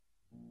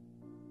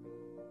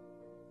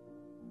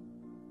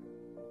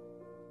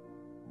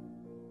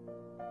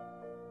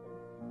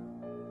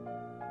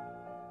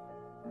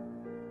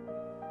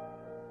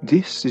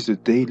This is the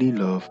Daily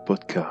Love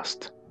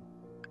Podcast.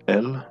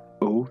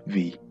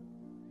 LOV.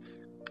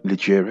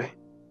 Legere,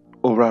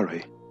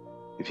 orare,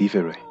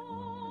 vivere.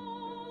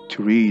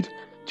 To read,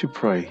 to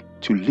pray,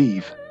 to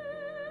live,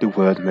 the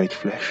Word made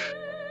flesh,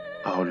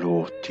 our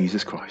Lord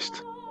Jesus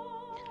Christ.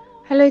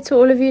 Hello to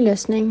all of you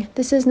listening.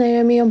 This is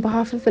Naomi on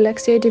behalf of the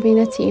Lectio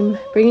Divina team,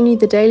 bringing you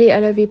the daily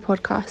LOV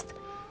podcast.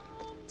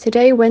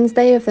 Today,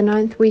 Wednesday of the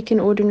 9th week in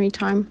Ordinary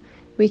Time,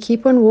 we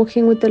keep on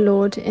walking with the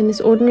Lord in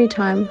this ordinary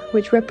time,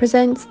 which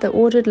represents the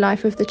ordered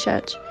life of the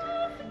Church,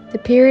 the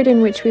period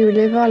in which we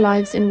live our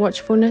lives in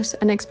watchfulness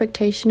and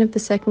expectation of the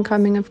second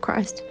coming of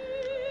Christ.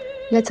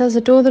 Let us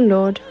adore the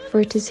Lord, for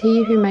it is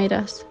He who made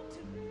us.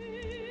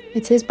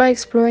 It is by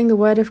exploring the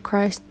Word of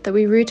Christ that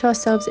we root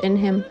ourselves in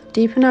Him,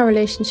 deepen our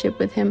relationship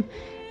with Him,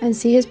 and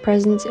see His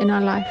presence in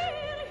our life.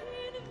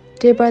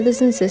 Dear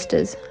brothers and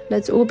sisters,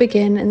 let's all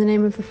begin in the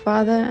name of the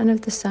Father, and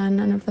of the Son,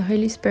 and of the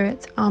Holy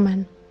Spirit.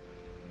 Amen.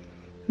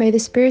 May the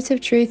Spirit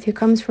of truth who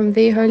comes from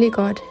Thee, Holy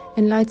God,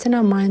 enlighten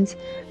our minds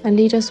and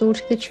lead us all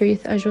to the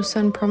truth as Your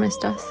Son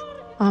promised us.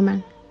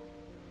 Amen.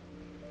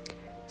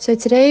 So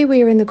today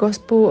we are in the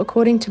Gospel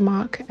according to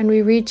Mark, and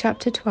we read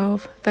chapter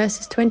 12,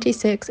 verses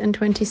 26 and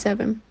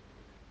 27.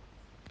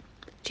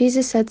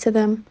 Jesus said to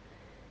them,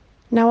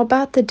 "Now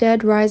about the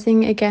dead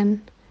rising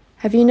again,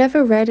 have you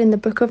never read in the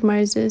book of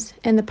Moses,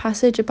 in the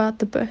passage about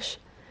the bush,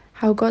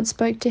 how God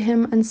spoke to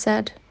him and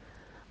said,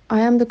 'I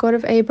am the God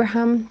of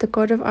Abraham, the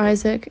God of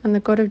Isaac, and the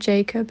God of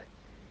Jacob'?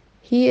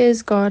 He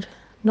is God,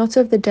 not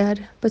of the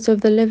dead, but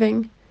of the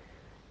living.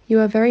 You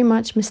are very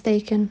much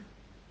mistaken."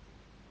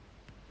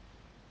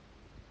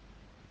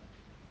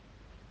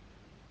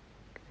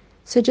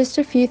 So just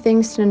a few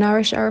things to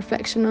nourish our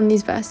reflection on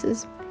these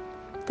verses.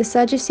 The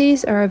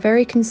Sadducees are a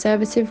very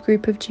conservative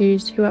group of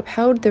Jews who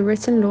upheld the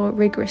written law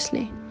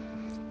rigorously.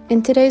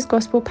 In today's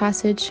Gospel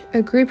passage,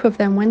 a group of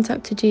them went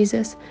up to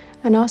Jesus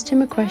and asked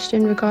him a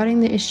question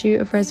regarding the issue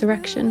of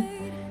resurrection.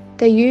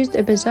 They used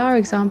a bizarre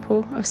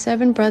example of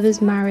 7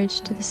 brothers' marriage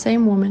to the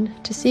same woman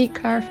to seek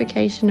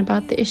clarification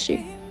about the issue.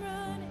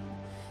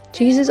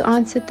 Jesus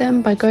answered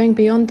them by going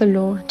beyond the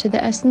law to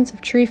the essence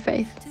of true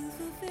faith.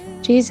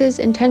 Jesus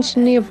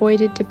intentionally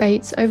avoided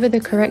debates over the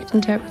correct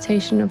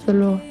interpretation of the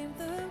law.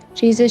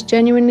 Jesus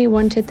genuinely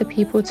wanted the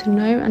people to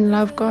know and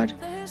love God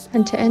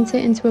and to enter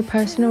into a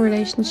personal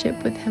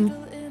relationship with Him.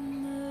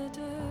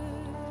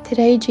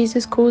 Today,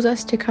 Jesus calls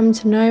us to come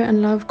to know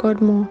and love God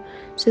more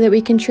so that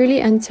we can truly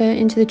enter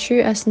into the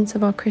true essence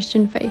of our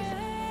Christian faith.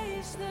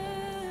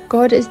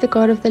 God is the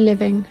God of the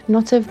living,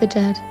 not of the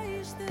dead.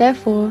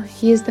 Therefore,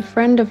 He is the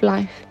friend of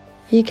life.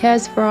 He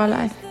cares for our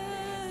life.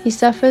 He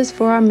suffers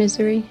for our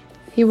misery.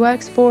 He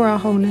works for our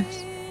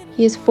wholeness.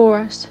 He is for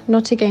us,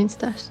 not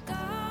against us.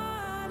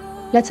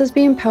 Let us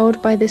be impelled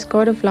by this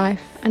God of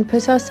life and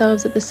put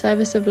ourselves at the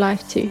service of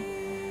life too.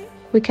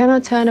 We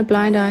cannot turn a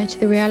blind eye to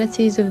the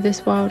realities of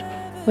this world,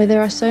 where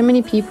there are so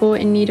many people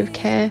in need of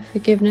care,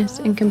 forgiveness,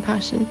 and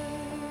compassion.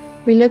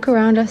 We look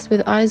around us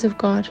with eyes of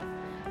God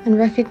and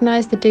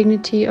recognize the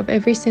dignity of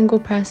every single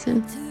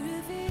person.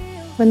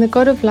 When the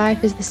God of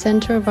life is the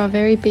center of our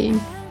very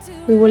being,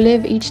 we will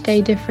live each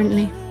day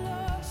differently.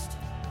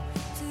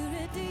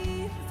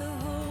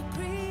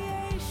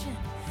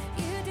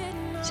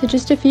 So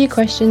just a few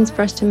questions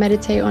for us to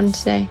meditate on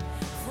today.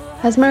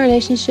 Has my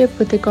relationship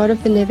with the God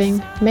of the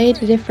living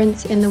made a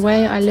difference in the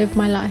way I live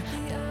my life?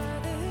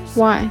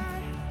 Why?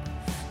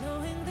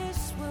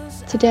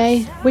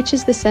 Today, which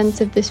is the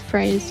sense of this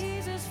phrase?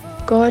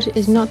 God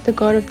is not the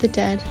God of the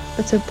dead,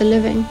 but of the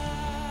living.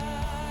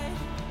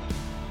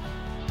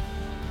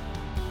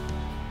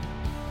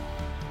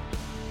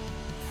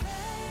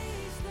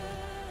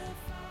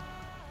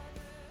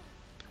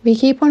 We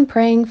keep on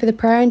praying for the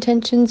prayer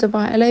intentions of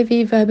our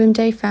LOV Verbum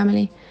Dei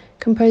family,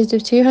 composed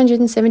of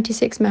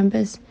 276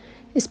 members,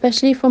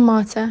 especially for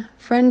Marta,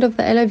 friend of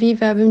the LOV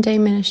Verbum Dei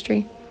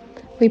ministry.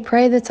 We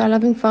pray that our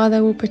loving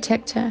Father will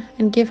protect her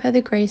and give her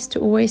the grace to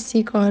always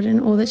see God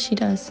in all that she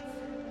does.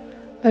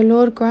 O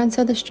Lord, grant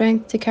her the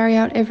strength to carry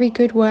out every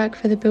good work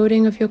for the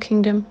building of Your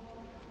kingdom.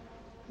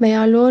 May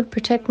our Lord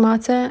protect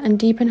Marta and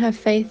deepen her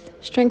faith,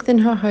 strengthen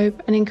her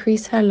hope, and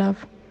increase her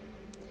love.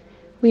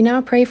 We now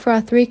pray for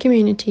our 3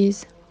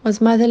 communities: Os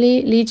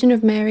Motherly Legion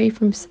of Mary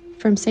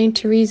from St.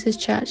 Teresa's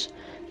Church,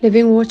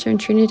 Living Water in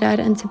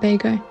Trinidad and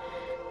Tobago,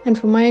 and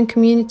for my own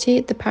community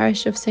at the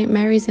parish of St.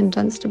 Mary's in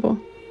Dunstable,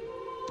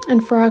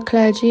 and for our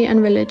clergy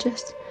and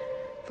religious,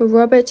 for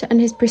Robert and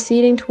his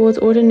proceeding towards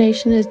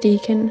ordination as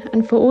deacon,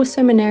 and for all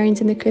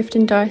seminarians in the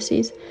Clifton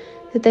Diocese,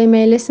 that they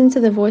may listen to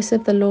the voice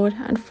of the Lord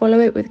and follow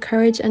it with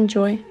courage and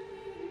joy.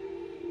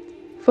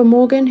 For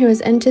Morgan, who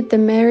has entered the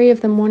Mary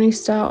of the Morning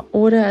Star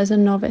order as a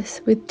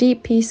novice, with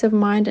deep peace of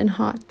mind and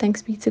heart,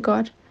 thanks be to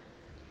God.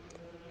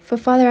 For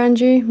Father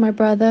Andrew, my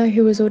brother,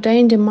 who was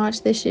ordained in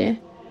March this year.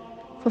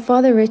 For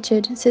Father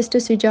Richard, Sister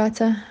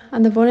Sujata,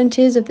 and the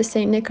volunteers of the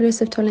St.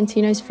 Nicholas of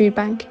Tolentino's Food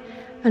Bank,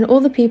 and all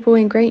the people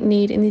in great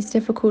need in these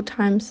difficult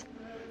times.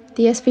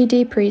 The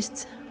SVD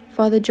priests,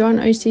 Father John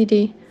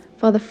OCD,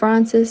 Father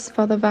Francis,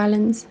 Father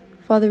Valens,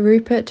 Father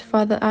Rupert,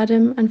 Father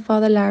Adam, and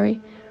Father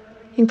Larry,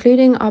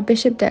 including our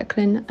Bishop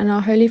Declan and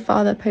our Holy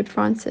Father Pope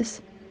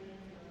Francis.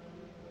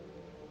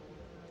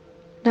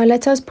 Now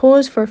let us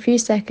pause for a few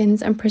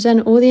seconds and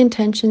present all the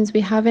intentions we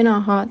have in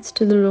our hearts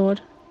to the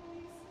Lord.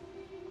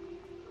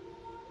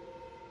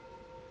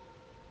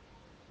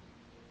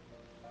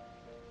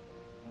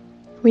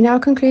 We now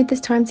conclude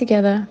this time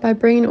together by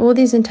bringing all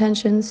these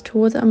intentions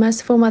towards our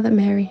merciful Mother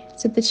Mary,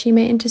 so that she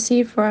may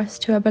intercede for us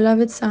to her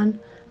beloved Son,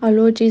 our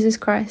Lord Jesus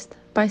Christ,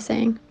 by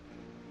saying,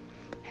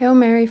 Hail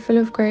Mary, full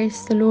of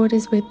grace, the Lord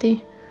is with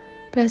thee.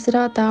 Blessed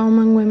art thou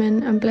among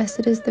women, and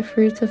blessed is the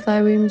fruit of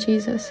thy womb,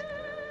 Jesus.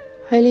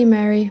 Holy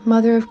Mary,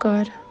 Mother of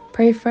God,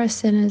 pray for us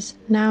sinners,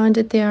 now and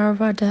at the hour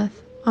of our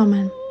death.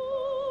 Amen.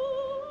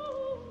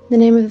 In the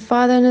name of the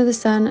Father, and of the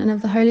Son, and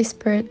of the Holy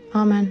Spirit.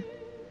 Amen.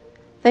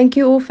 Thank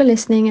you all for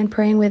listening and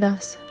praying with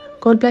us.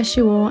 God bless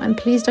you all, and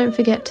please don't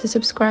forget to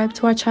subscribe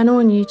to our channel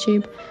on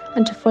YouTube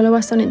and to follow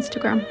us on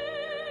Instagram.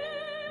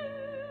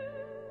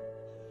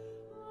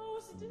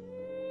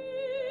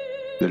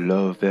 The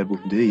LOV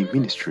Verbum Dei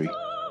ministry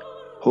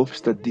hopes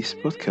that this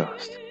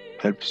podcast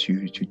helps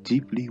you to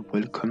deeply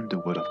welcome the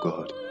Word of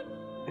God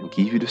and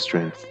give you the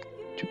strength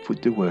to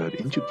put the Word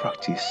into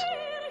practice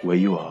where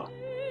you are.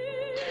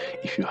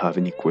 If you have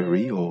any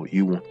query or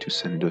you want to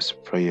send us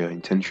prayer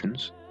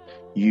intentions,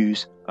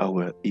 use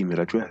our email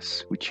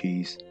address, which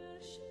is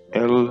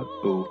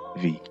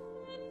LOV_verbumdei,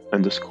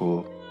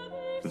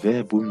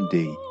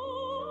 VERBUMDEI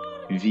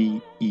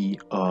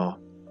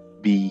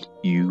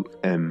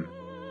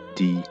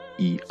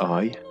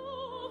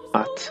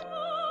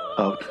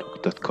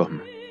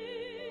 @outlook.com.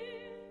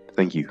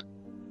 Thank you.